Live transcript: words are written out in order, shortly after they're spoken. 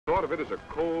thought of it as a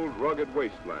cold, rugged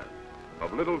wasteland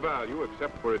of little value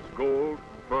except for its gold,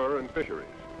 fur, and fisheries.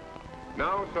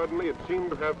 Now, suddenly, it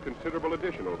seemed to have considerable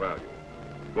additional value,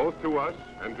 both to us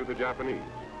and to the Japanese.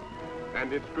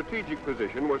 And its strategic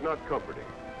position was not comforting.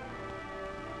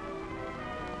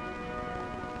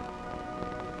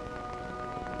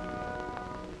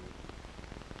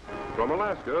 From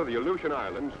Alaska, the Aleutian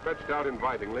Islands stretched out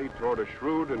invitingly toward a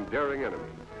shrewd and daring enemy.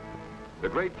 The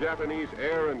great Japanese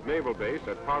air and naval base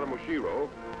at Paramushiro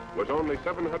was only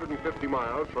 750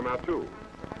 miles from Attu.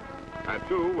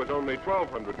 Attu was only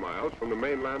 1,200 miles from the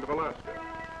mainland of Alaska.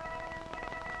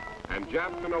 And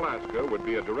Japs in Alaska would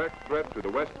be a direct threat to the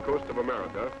west coast of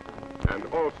America and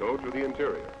also to the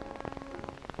interior.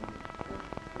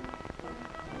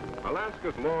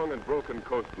 Alaska's long and broken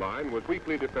coastline was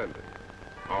weakly defended.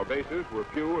 Our bases were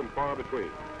few and far between.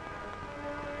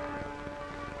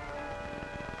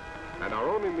 And our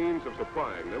only means of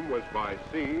supplying them was by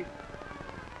sea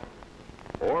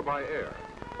or by air.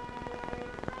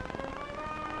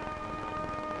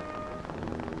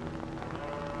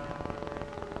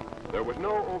 There was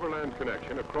no overland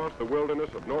connection across the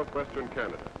wilderness of northwestern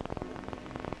Canada.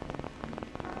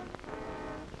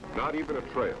 Not even a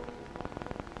trail.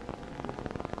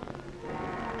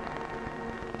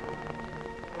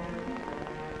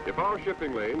 If our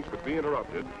shipping lanes could be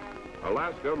interrupted,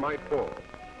 Alaska might fall.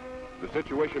 The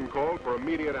situation called for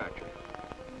immediate action.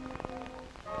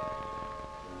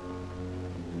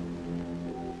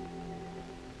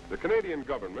 The Canadian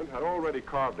government had already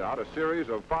carved out a series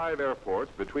of 5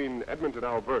 airports between Edmonton,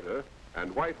 Alberta,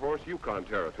 and Whitehorse, Yukon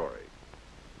Territory.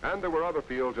 And there were other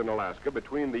fields in Alaska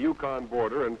between the Yukon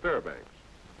border and Fairbanks.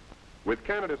 With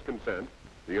Canada's consent,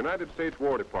 the United States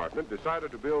War Department decided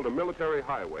to build a military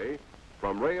highway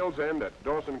from Rails End at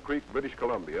Dawson Creek, British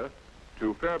Columbia,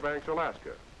 to Fairbanks,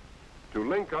 Alaska, to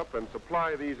link up and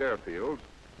supply these airfields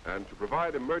and to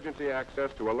provide emergency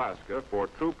access to Alaska for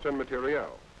troops and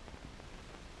materiel.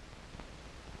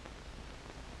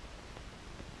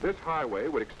 This highway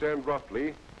would extend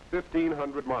roughly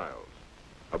 1,500 miles,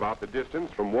 about the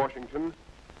distance from Washington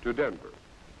to Denver.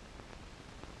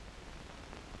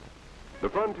 The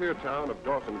frontier town of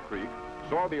Dawson Creek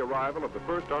saw the arrival of the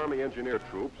 1st Army Engineer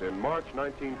Troops in March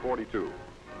 1942.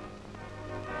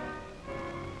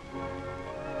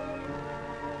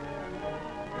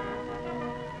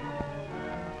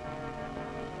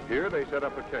 Here they set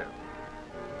up a camp.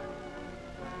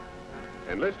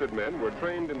 Enlisted men were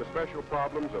trained in the special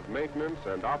problems of maintenance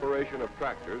and operation of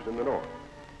tractors in the north.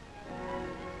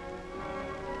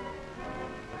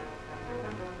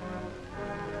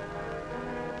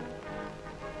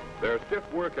 Their stiff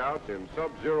workouts in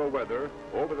sub-zero weather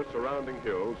over the surrounding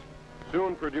hills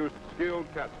soon produced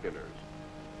skilled cat skinners.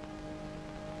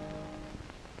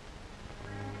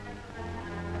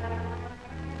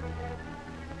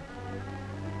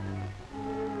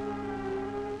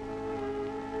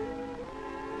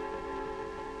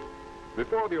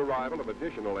 Before the arrival of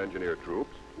additional engineer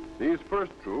troops, these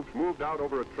first troops moved out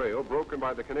over a trail broken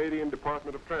by the Canadian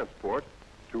Department of Transport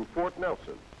to Fort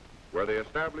Nelson, where they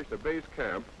established a base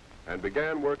camp and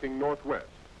began working northwest.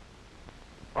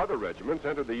 Other regiments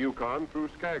entered the Yukon through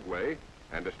Skagway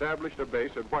and established a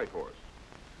base at Whitehorse.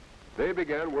 They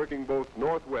began working both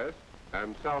northwest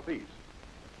and southeast.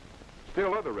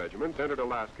 Still other regiments entered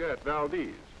Alaska at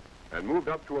Valdez and moved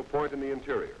up to a point in the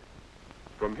interior.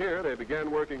 From here, they began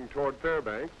working toward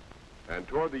Fairbanks and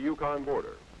toward the Yukon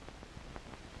border.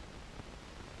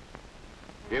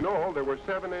 In all, there were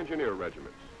 7 engineer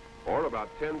regiments, or about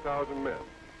 10,000 men.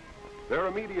 Their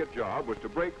immediate job was to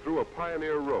break through a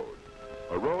pioneer road,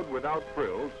 a road without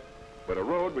frills, but a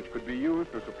road which could be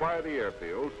used to supply the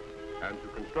airfields and to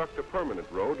construct a permanent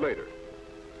road later.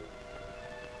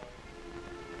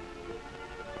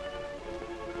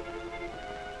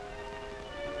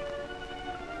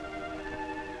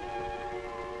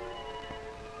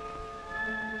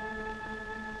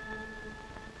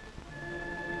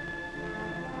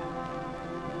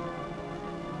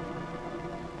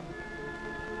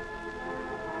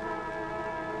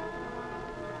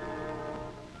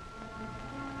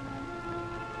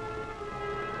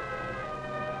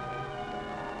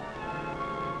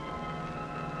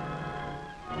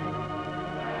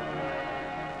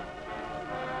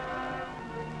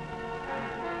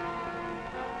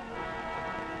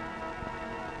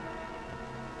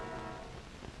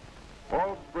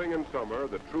 All spring and summer,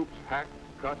 the troops hacked,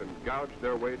 cut, and gouged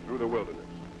their way through the wilderness.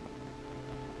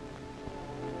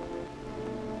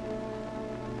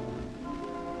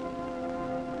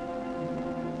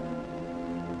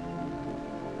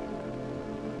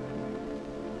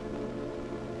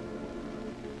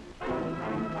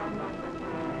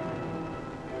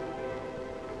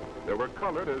 There were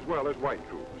colored as well as white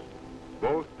troops.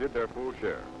 Both did their full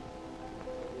share.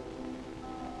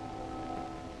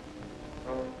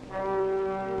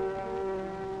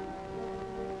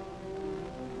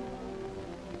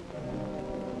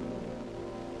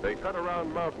 They cut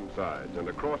around mountainsides and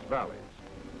across valleys.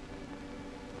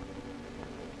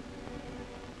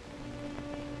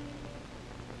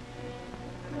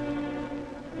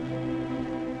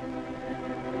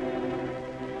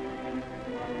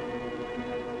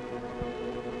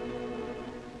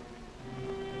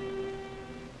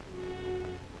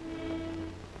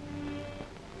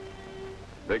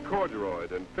 They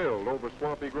corduroyed and filled over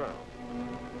swampy ground.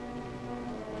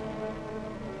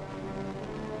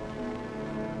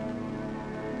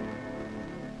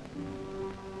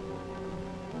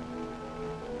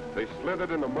 They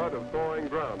slithered in the mud of thawing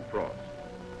ground frost.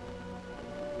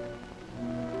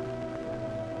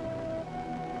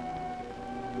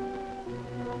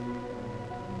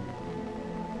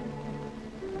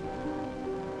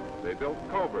 They built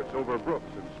culverts over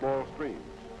brooks and small streams.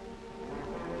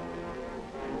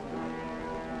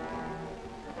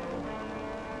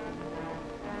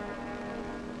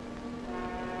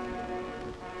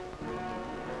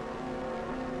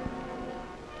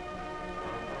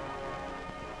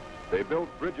 They built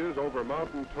bridges over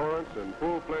mountain torrents and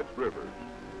full-fledged rivers.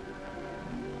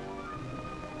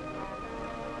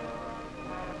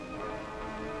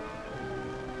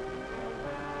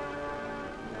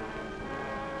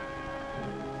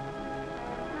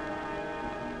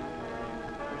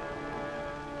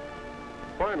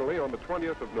 Finally, on the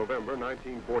 20th of November,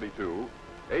 1942,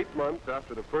 8 months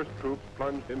after the first troops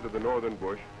plunged into the northern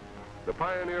bush, the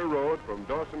Pioneer Road from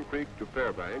Dawson Creek to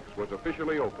Fairbanks was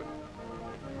officially opened.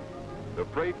 The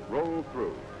freight rolled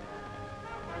through.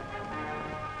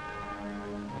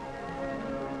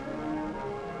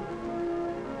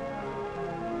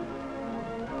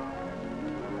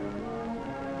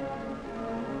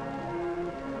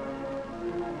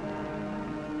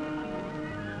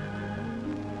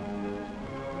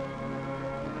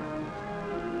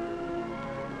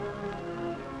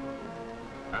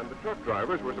 And the truck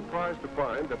drivers were surprised to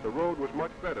find that the road was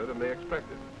much better than they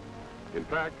expected. In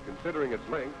fact, considering its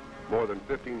length, more than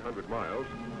 1,500 miles,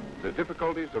 the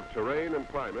difficulties of terrain and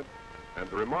climate, and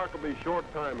the remarkably short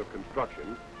time of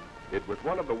construction, it was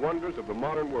one of the wonders of the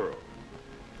modern world.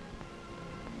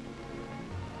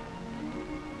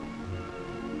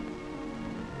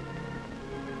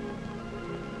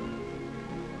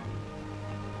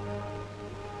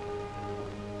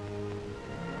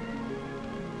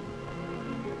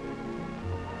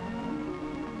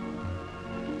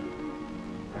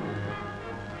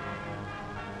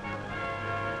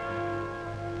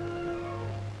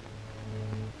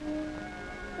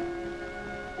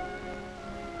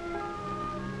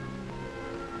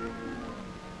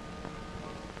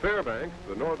 Fairbanks,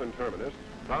 the northern terminus,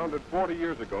 founded 40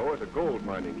 years ago as a gold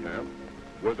mining camp,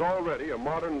 was already a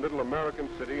modern little American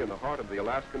city in the heart of the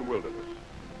Alaskan wilderness.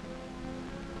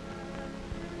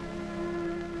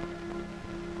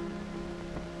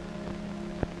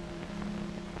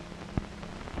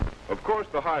 Of course,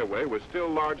 the highway was still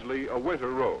largely a winter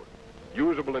road,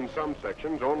 usable in some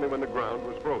sections only when the ground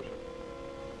was frozen.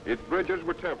 Its bridges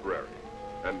were temporary,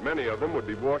 and many of them would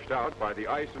be washed out by the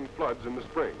ice and floods in the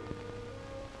spring.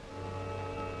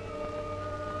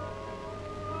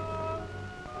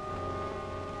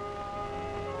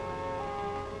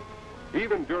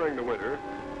 Even during the winter,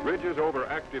 bridges over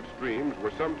active streams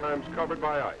were sometimes covered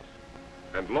by ice,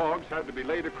 and logs had to be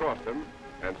laid across them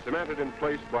and cemented in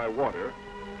place by water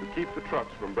to keep the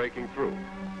trucks from breaking through.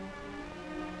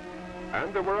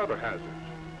 And there were other hazards.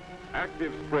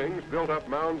 Active springs built up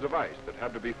mounds of ice that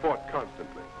had to be fought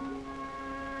constantly.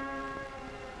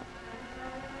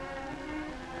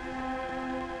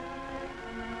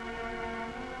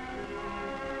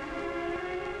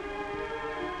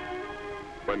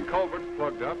 When culverts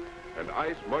plugged up and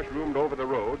ice mushroomed over the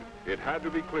road, it had to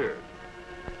be cleared,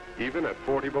 even at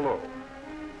 40 below.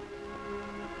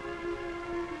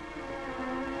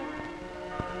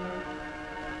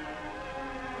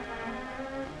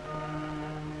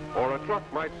 Or a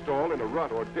truck might stall in a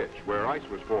rut or ditch where ice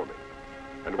was forming,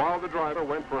 and while the driver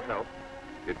went for help,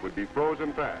 it would be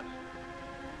frozen fast.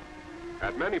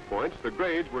 At many points, the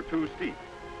grades were too steep,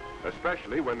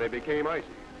 especially when they became icy.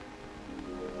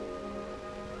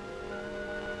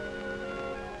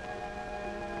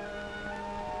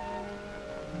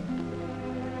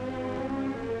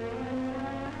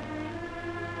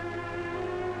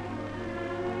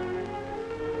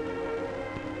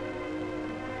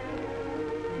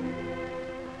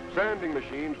 Sanding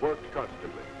machines worked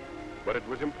constantly, but it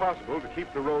was impossible to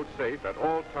keep the road safe at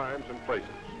all times and places.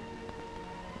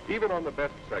 Even on the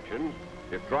best sections,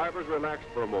 if drivers relaxed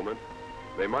for a moment,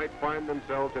 they might find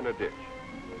themselves in a ditch.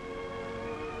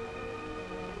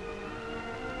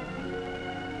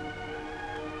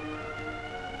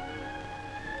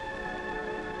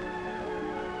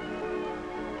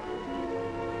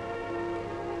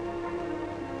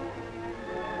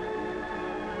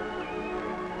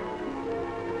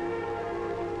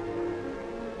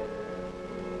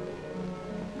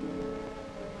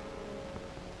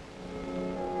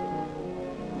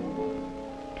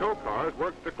 Tow cars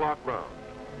worked the clock round,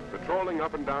 patrolling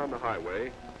up and down the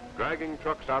highway, dragging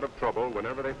trucks out of trouble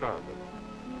whenever they found them.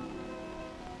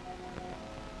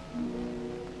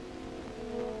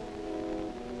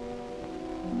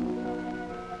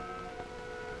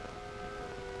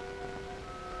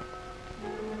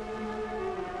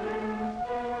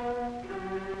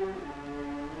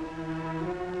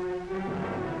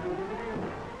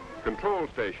 Control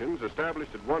stations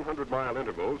established at 100-mile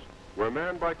intervals were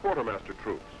manned by quartermaster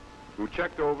troops who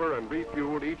checked over and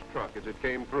refueled each truck as it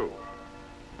came through.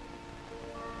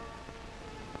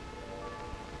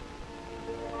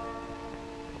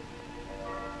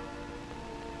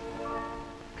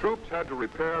 Troops had to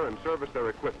repair and service their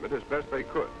equipment as best they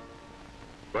could,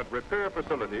 but repair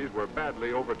facilities were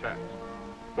badly overtaxed.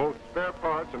 Both spare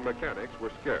parts and mechanics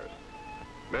were scarce.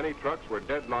 Many trucks were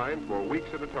deadlined for weeks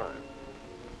at a time.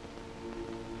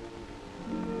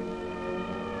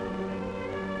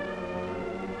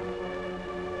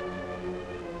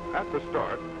 At the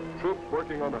start, troops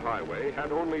working on the highway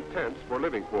had only tents for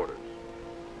living quarters.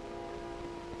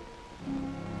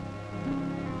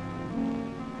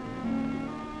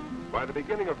 By the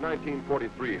beginning of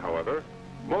 1943, however,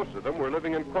 most of them were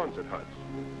living in Quonset huts.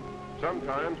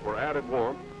 Sometimes, for added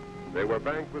warmth, they were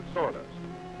banked with sawdust.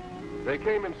 They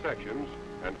came in sections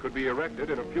and could be erected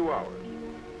in a few hours.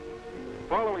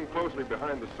 Following closely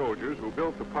behind the soldiers who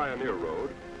built the Pioneer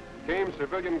Road came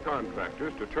civilian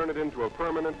contractors to turn it into a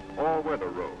permanent, all-weather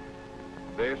road.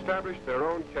 They established their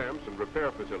own camps and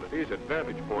repair facilities at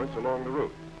vantage points along the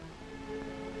route.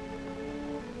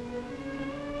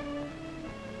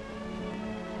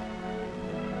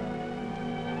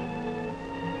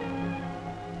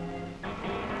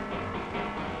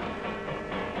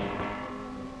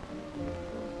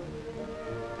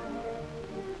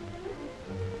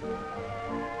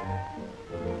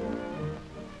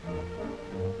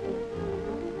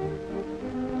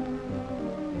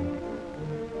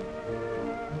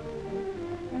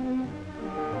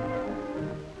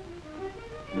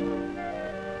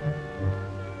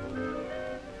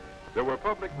 There were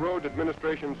Public Road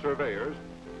Administration surveyors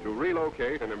to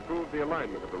relocate and improve the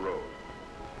alignment of the road.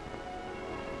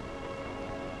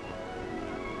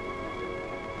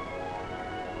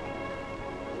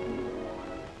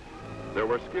 There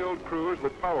were skilled crews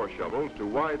with power shovels to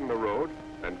widen the road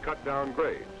and cut down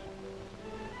grades.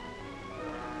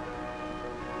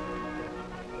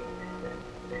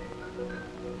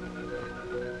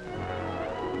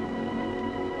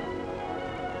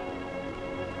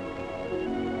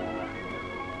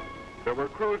 There were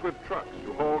crews with trucks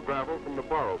to haul gravel from the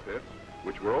borrow pits,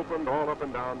 which were opened all up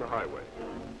and down the highway.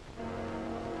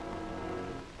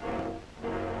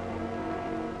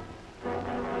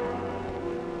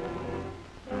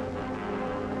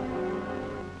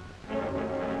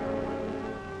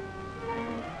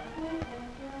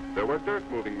 There were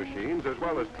dirt-moving machines as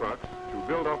well as trucks to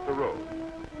build up the road.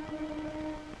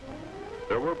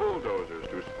 There were bulldozers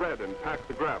to spread and pack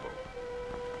the gravel.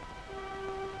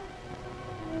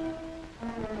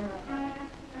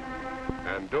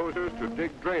 And dozers to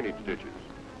dig drainage ditches.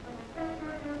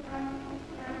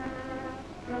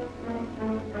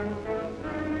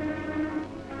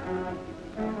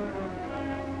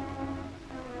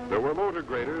 There were motor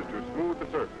graders to smooth the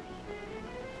surface.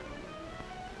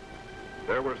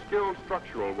 There were skilled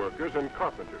structural workers and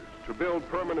carpenters to build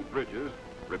permanent bridges,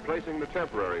 replacing the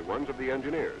temporary ones of the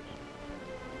engineers.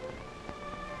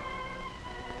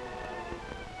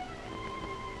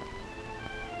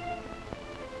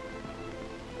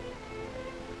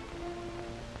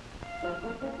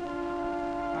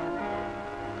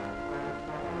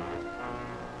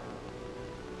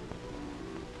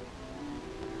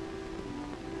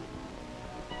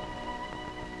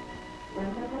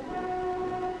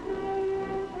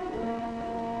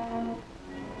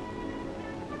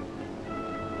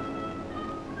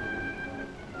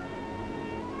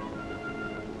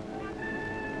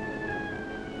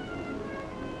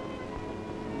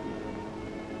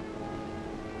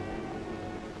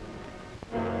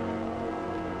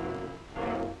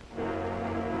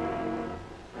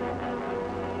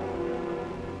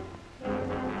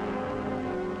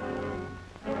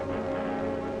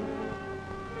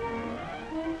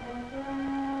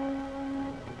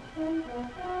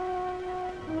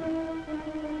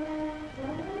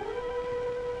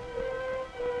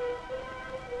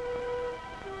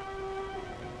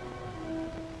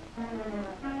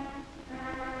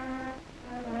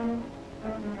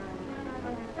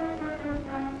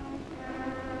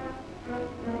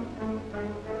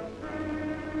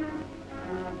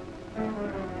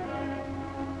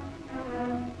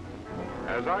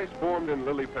 As ice formed in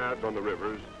lily pads on the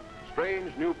rivers,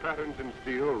 strange new patterns in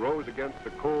steel rose against the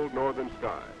cold northern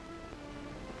sky.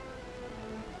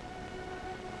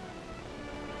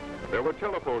 There were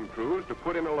telephone crews to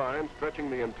put in a line stretching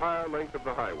the entire length of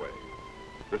the highway.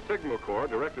 The Signal Corps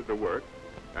directed the work,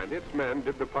 and its men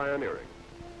did the pioneering.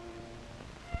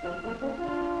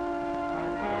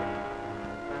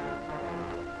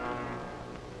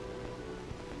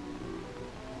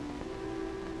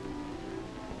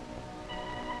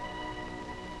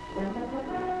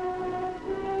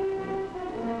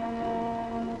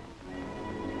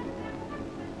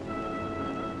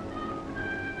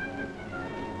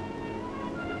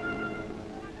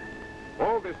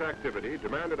 All this activity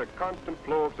demanded a constant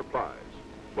flow of supplies,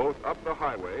 both up the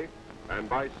highway and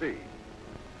by sea.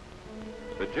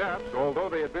 The Japs, although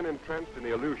they had been entrenched in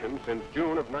the Aleutians since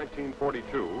June of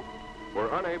 1942, were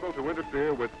unable to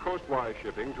interfere with coastwise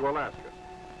shipping to Alaska.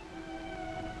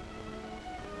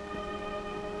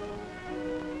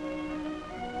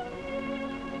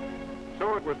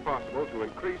 So it was possible to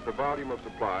increase the volume of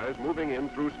supplies moving in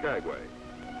through Skagway.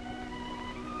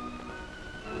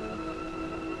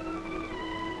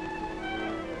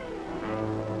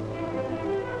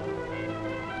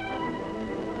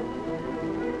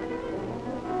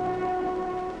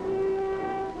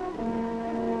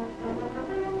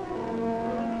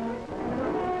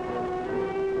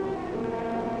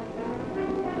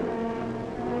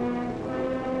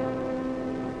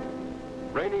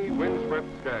 Rainy, windswept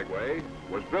Skagway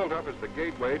was built up as the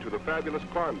gateway to the fabulous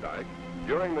Klondike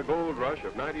during the gold rush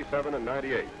of '97 and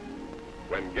 '98,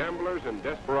 when gamblers and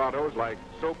desperados like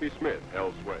Soapy Smith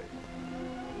held sway.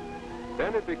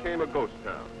 Then it became a ghost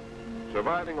town,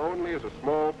 surviving only as a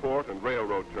small port and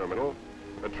railroad terminal,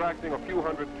 attracting a few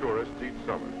hundred tourists each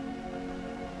summer.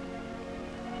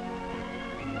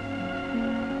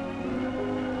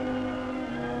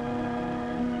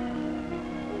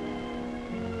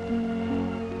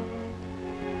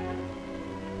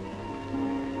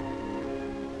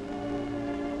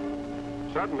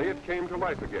 Suddenly it came to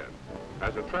life again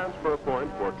as a transfer point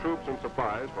for troops and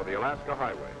supplies for the Alaska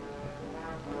Highway.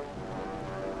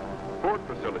 Port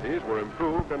facilities were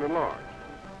improved and enlarged.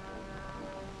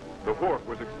 The wharf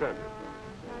was extended.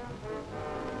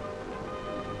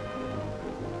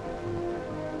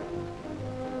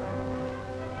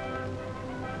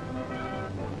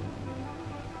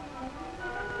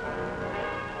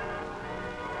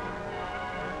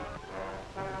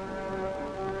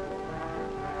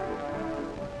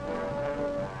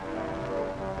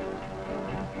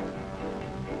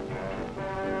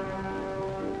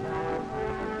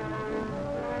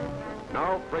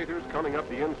 Now, freighters coming up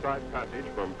the inside passage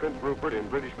from Prince Rupert in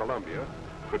British Columbia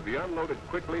could be unloaded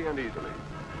quickly and easily.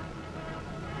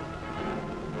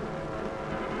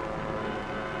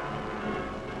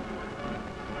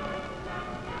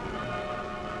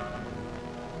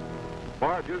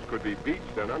 Barges could be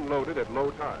beached and unloaded at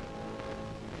low tide.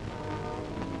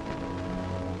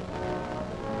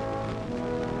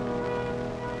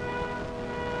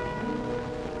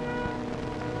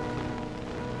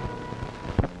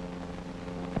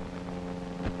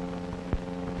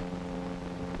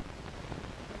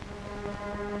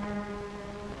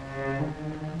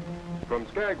 From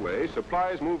Skagway,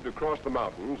 supplies moved across the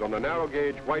mountains on the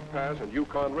narrow-gauge White Pass and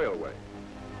Yukon Railway.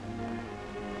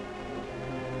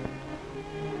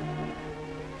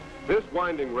 This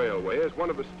winding railway is one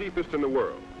of the steepest in the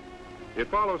world. It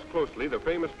follows closely the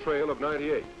famous Trail of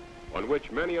 '98, on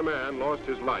which many a man lost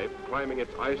his life climbing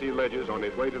its icy ledges on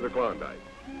his way to the Klondike.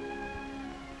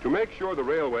 To make sure the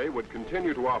railway would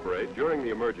continue to operate during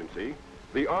the emergency,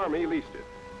 the Army leased it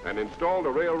and installed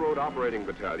a railroad operating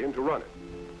battalion to run it.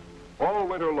 All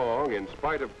winter long, in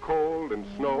spite of cold and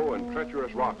snow and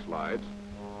treacherous rock slides,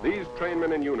 these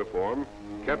trainmen in uniform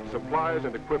kept supplies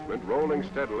and equipment rolling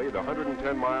steadily the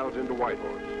 110 miles into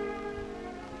Whitehorse.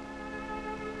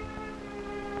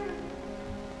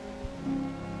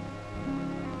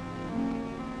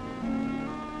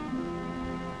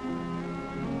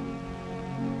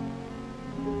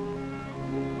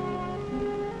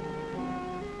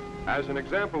 As an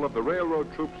example of the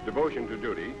railroad troops' devotion to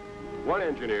duty, one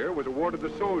engineer was awarded the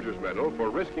Soldier's Medal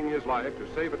for risking his life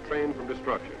to save a train from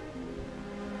destruction.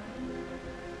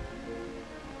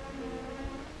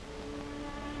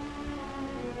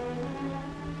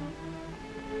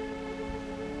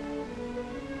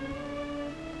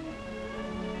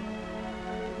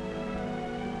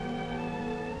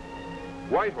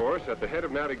 Whitehorse, at the head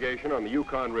of navigation on the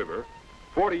Yukon River,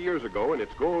 40 years ago in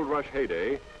its gold rush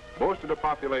heyday, boasted a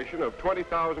population of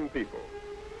 20,000 people,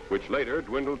 which later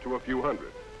dwindled to a few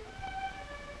hundred.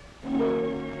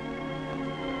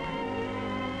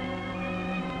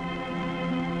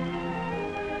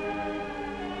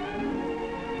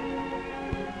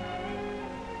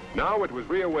 Now it was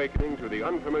reawakening to the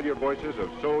unfamiliar voices of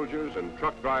soldiers and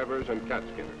truck drivers and cat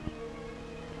skinners.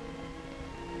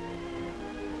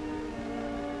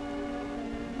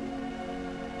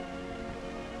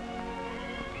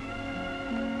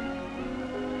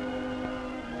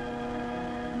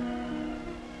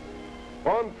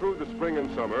 On through the spring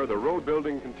and summer, the road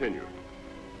building continued.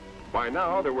 By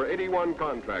now, there were 81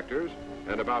 contractors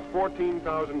and about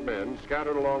 14,000 men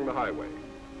scattered along the highway.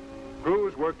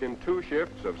 Crews worked in 2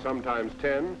 shifts of sometimes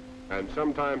 10 and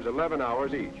sometimes 11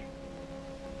 hours each.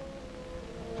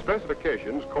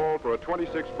 Specifications called for a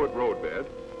 26-foot roadbed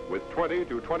with 20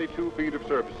 to 22 feet of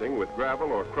surfacing with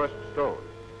gravel or crushed stone.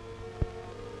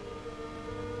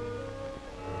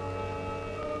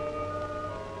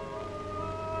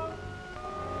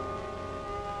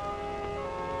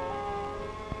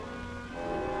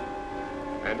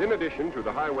 And in addition to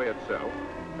the highway itself,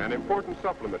 an important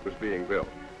supplement was being built,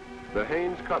 the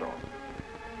Haines Cutoff.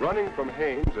 Running from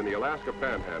Haines in the Alaska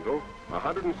Panhandle,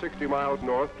 160 miles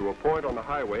north to a point on the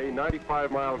highway 95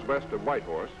 miles west of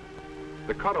Whitehorse,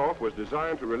 the cutoff was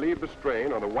designed to relieve the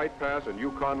strain on the White Pass and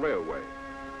Yukon Railway.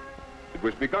 It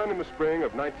was begun in the spring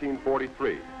of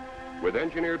 1943, with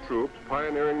engineer troops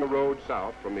pioneering the road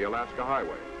south from the Alaska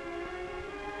Highway.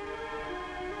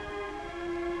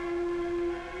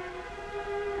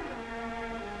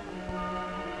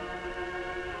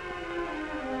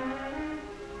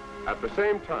 At the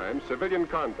same time, civilian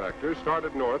contractors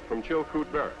started north from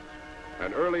Chilkoot Barracks,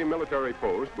 an early military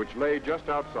post which lay just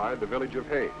outside the village of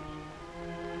Haines.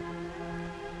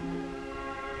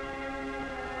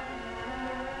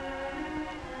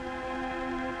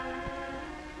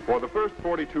 For the first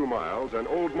 42 miles, an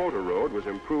old motor road was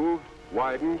improved,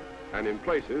 widened, and in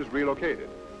places relocated.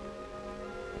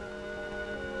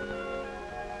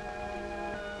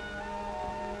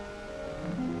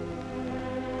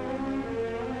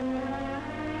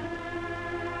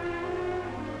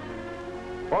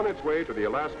 On its way to the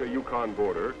Alaska-Yukon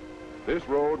border, this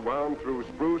road wound through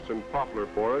spruce and poplar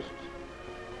forests,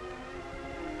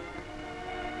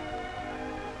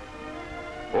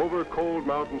 over cold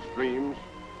mountain streams,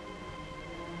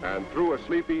 and through a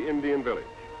sleepy Indian village.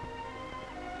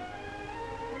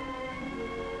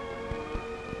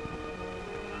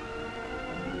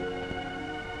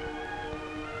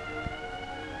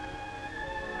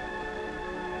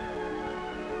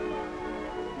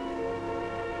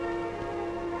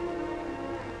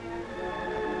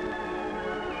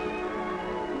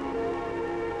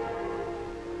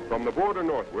 From the border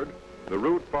northward, the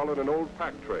route followed an old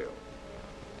pack trail.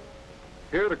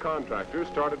 Here the contractors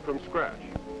started from scratch,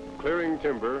 clearing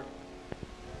timber,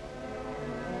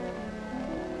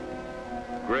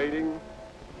 grading,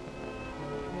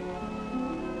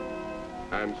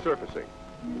 and surfacing.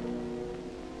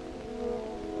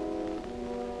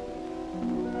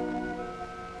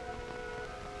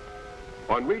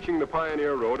 On reaching the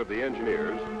pioneer road of the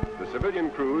engineers, the civilian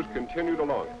crews continued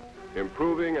along it,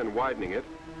 improving and widening it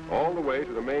all the way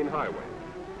to the main highway.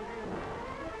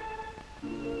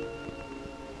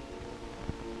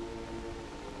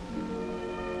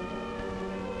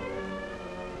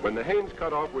 When the Haines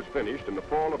Cutoff was finished in the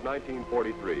fall of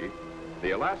 1943,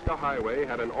 the Alaska Highway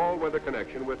had an all-weather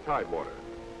connection with Tidewater.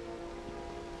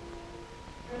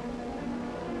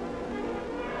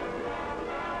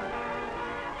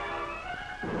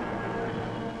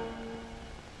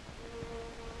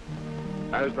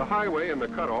 As the highway and the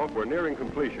cutoff were nearing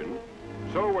completion,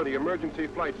 so were the emergency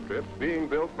flight strips being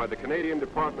built by the Canadian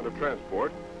Department of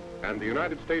Transport and the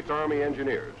United States Army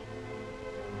Engineers.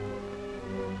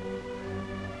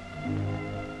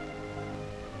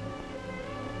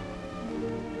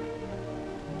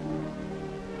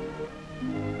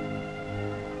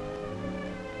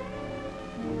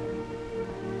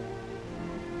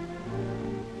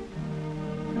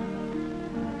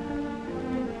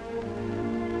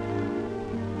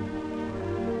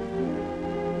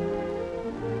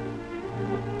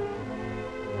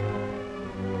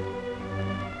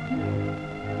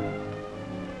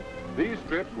 These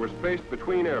strips were spaced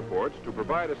between airports to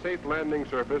provide a safe landing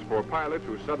surface for pilots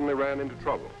who suddenly ran into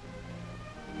trouble.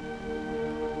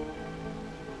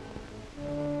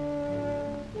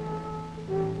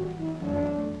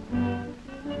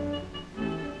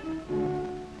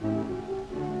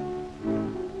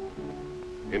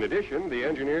 In addition, the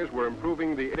engineers were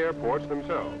improving the airports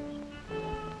themselves.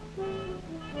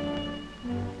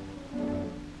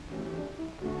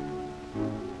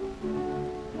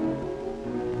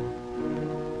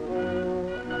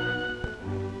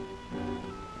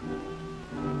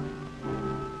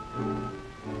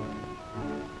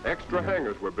 Extra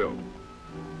hangars were built.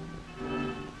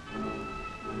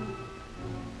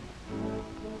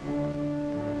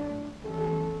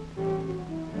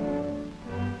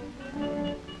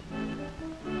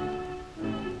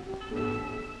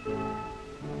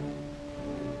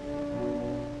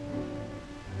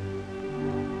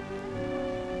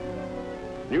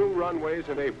 New runways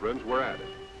and aprons were added.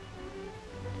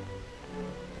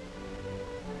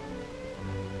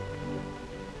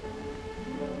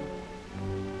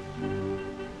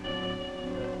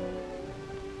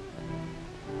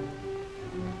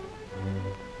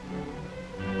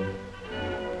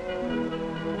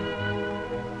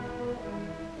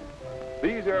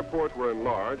 These airports were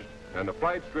enlarged and the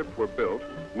flight strips were built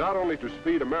not only to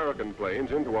speed American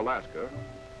planes into Alaska,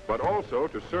 but also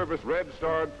to service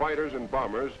Red-starred fighters and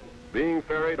bombers being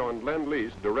ferried on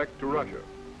Lend-Lease direct to Russia.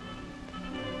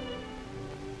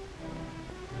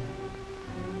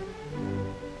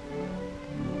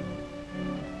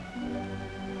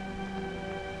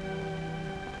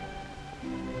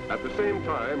 At the same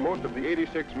time, most of the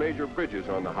 86 major bridges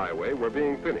on the highway were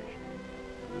being finished.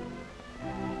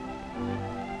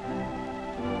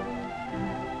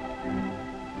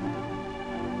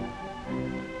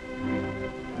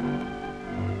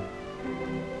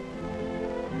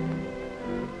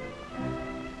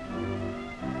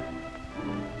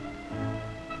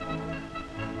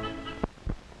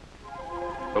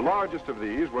 The largest of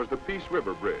these was the Peace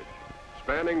River Bridge,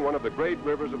 spanning one of the great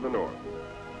rivers of the North.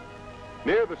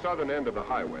 Near the southern end of the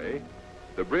highway,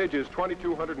 the bridge is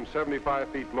 2,275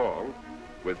 feet long,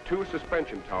 with 2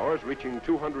 suspension towers reaching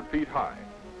 200 feet high,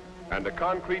 and a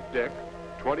concrete deck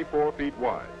 24 feet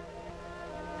wide.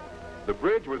 The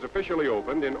bridge was officially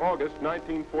opened in August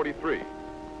 1943.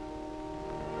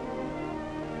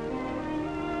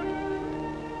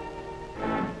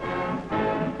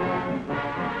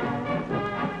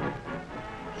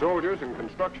 Soldiers and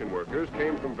construction workers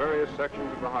came from various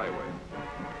sections of the highway.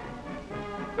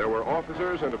 There were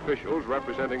officers and officials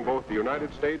representing both the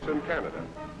United States and Canada.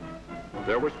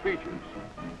 There were speeches.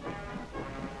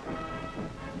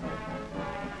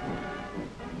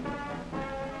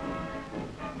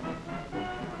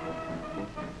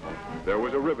 There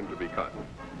was a ribbon to be cut.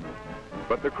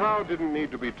 But the crowd didn't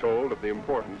need to be told of the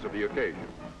importance of the occasion.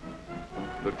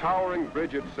 The towering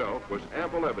bridge itself was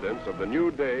ample evidence of the new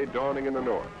day dawning in the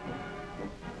North.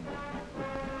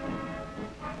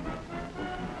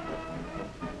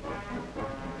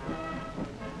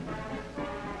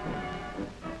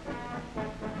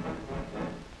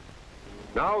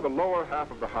 Now the lower half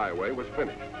of the highway was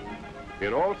finished.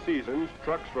 In all seasons,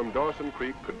 trucks from Dawson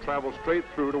Creek could travel straight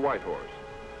through to Whitehorse.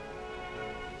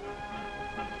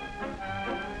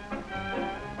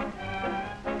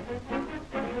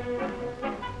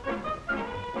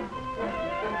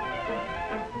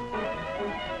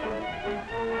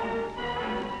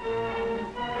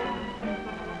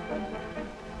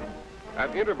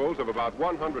 At intervals of about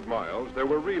 100 miles, there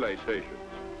were relay stations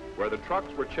where the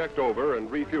trucks were checked over and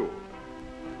refueled.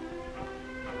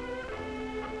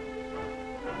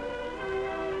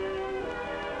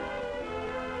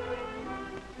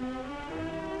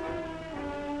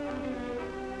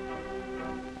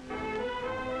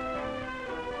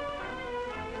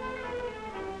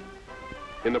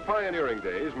 In the pioneering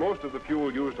days, most of the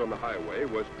fuel used on the highway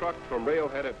was trucked from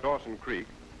railhead at Dawson Creek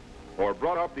or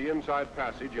brought up the inside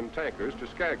passage in tankers to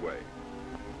Skagway.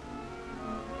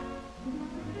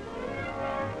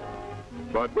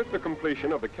 But with the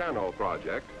completion of the canal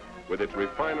project, with its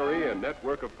refinery and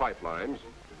network of pipelines,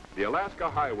 the Alaska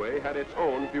Highway had its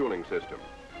own fueling system.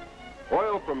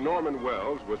 Oil from Norman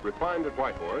wells was refined at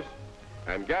Whitehorse,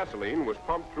 and gasoline was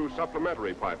pumped through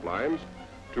supplementary pipelines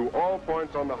to all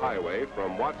points on the highway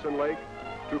from Watson Lake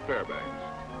to Fairbanks.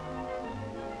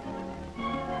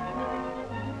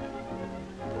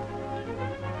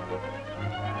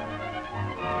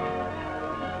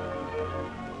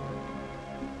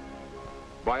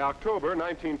 By October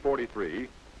 1943,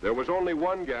 there was only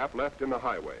one gap left in the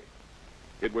highway.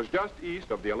 It was just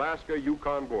east of the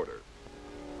Alaska-Yukon border.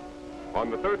 On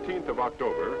the 13th of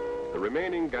October, the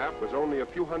remaining gap was only a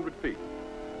few hundred feet.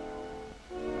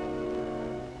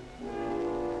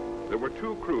 There were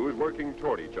 2 crews working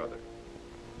toward each other.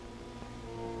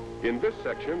 In this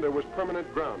section, there was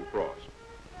permanent ground frost.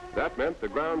 That meant the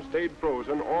ground stayed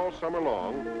frozen all summer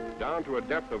long, down to a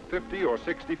depth of 50 or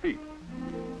 60 feet.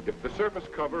 If the surface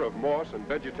cover of moss and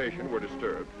vegetation were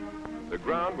disturbed, the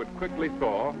ground would quickly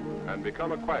thaw and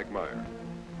become a quagmire.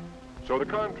 So the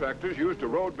contractors used a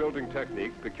road-building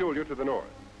technique peculiar to the North.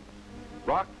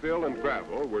 Rock, fill, and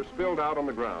gravel were spilled out on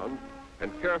the ground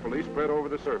and carefully spread over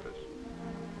the surface.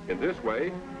 In this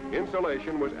way,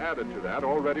 insulation was added to that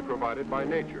already provided by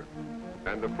nature,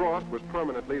 and the frost was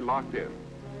permanently locked in.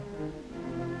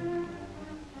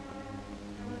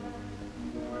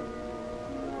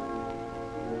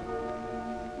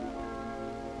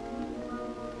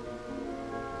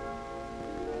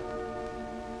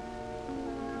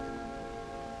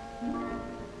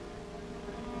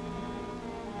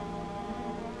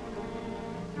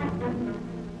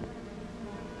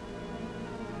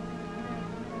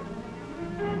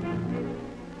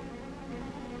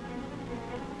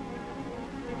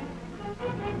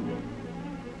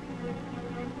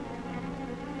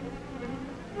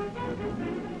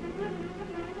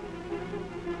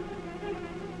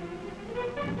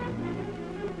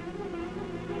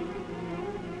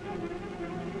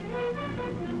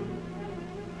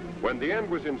 When the end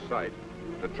was in sight,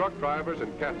 the truck drivers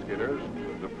and cat skinners,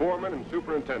 the foremen and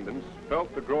superintendents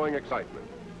felt the growing excitement.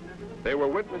 They were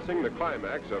witnessing the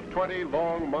climax of 20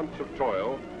 long months of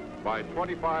toil by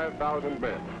 25,000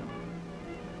 men.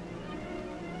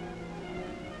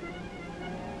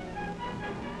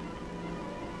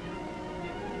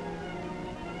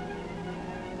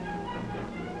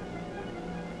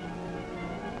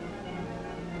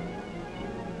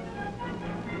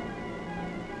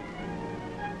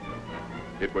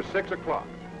 It was 6 o'clock.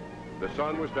 The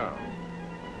sun was down.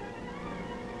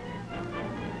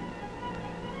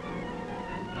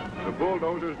 The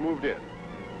bulldozers moved in.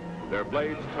 Their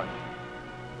blades touched.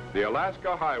 The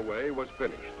Alaska Highway was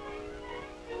finished.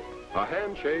 A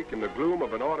handshake in the gloom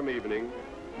of an autumn evening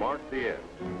marked the end.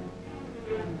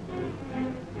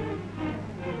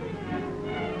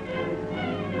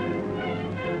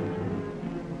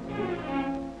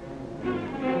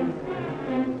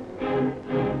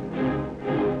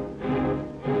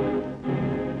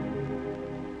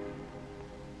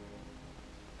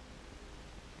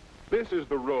 This is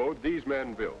the road these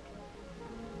men built.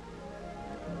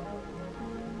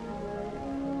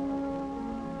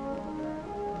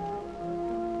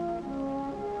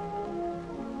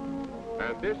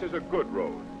 And this is a good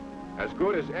road, as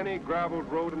good as any graveled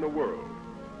road in the world,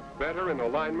 better in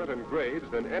alignment and grades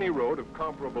than any road of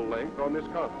comparable length on this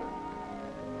continent.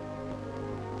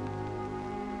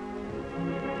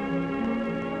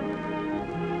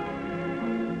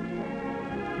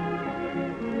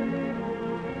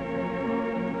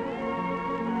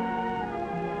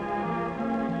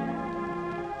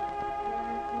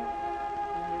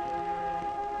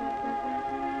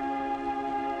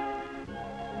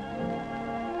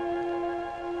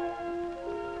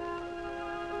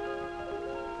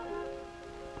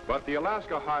 But the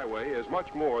Alaska Highway is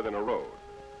much more than a road,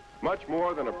 much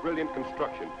more than a brilliant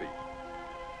construction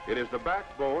feat. It is the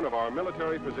backbone of our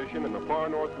military position in the far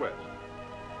northwest.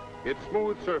 Its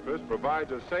smooth surface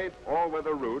provides a safe,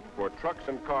 all-weather route for trucks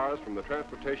and cars from the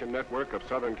transportation network of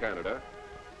southern Canada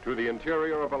to the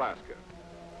interior of Alaska.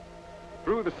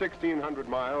 Through the 1,600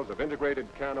 miles of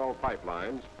integrated canal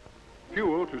pipelines,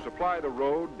 fuel to supply the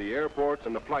road, the airports,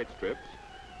 and the flight strips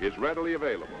is readily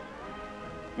available.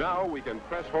 Now we can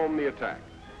press home the attack.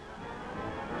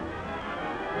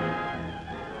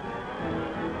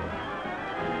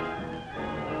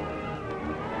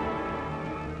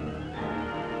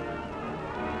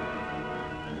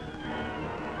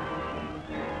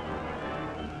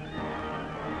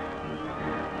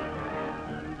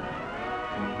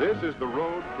 This is the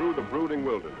road through the brooding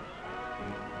wilderness.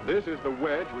 This is the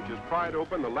wedge which has pried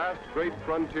open the last great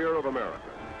frontier of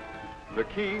America. The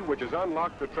key which has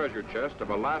unlocked the treasure chest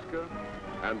of Alaska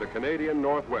and the Canadian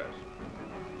Northwest.